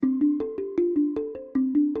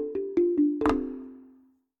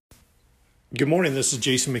Good morning, this is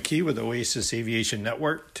Jason McKee with Oasis Aviation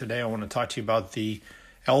Network. Today I want to talk to you about the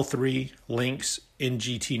L3 Lynx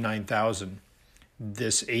NGT 9000.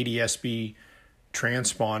 This ADSB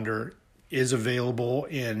transponder is available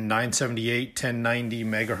in 978, 1090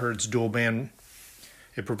 megahertz dual band.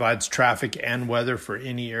 It provides traffic and weather for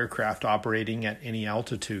any aircraft operating at any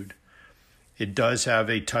altitude. It does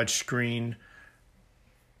have a touch screen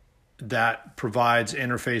that provides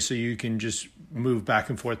interface so you can just move back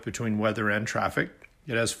and forth between weather and traffic.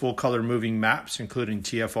 It has full color moving maps, including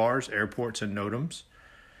TFRs, airports, and NOTAMs.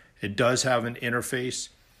 It does have an interface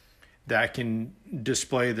that can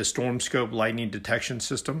display the storm scope lightning detection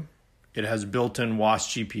system. It has built-in WAAS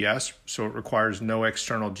GPS, so it requires no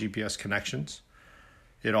external GPS connections.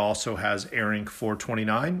 It also has AirInc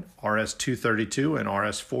 429, RS-232, and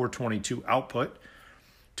RS-422 output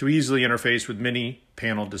to easily interface with many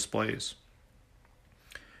panel displays.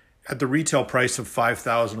 At the retail price of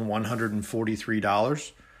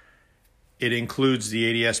 $5,143, it includes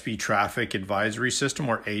the ADSB Traffic Advisory System,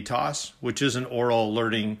 or ATOS, which is an oral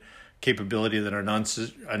alerting capability that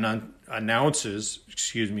announces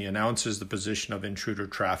the position of intruder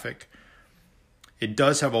traffic. It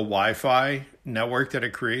does have a Wi-Fi network that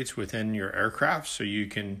it creates within your aircraft, so you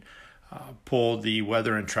can pull the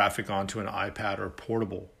weather and traffic onto an iPad or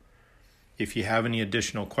portable. If you have any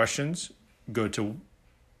additional questions, go to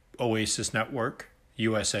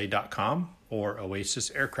oasisnetworkusa.com or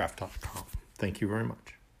oasisaircraft.com. Thank you very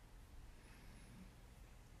much.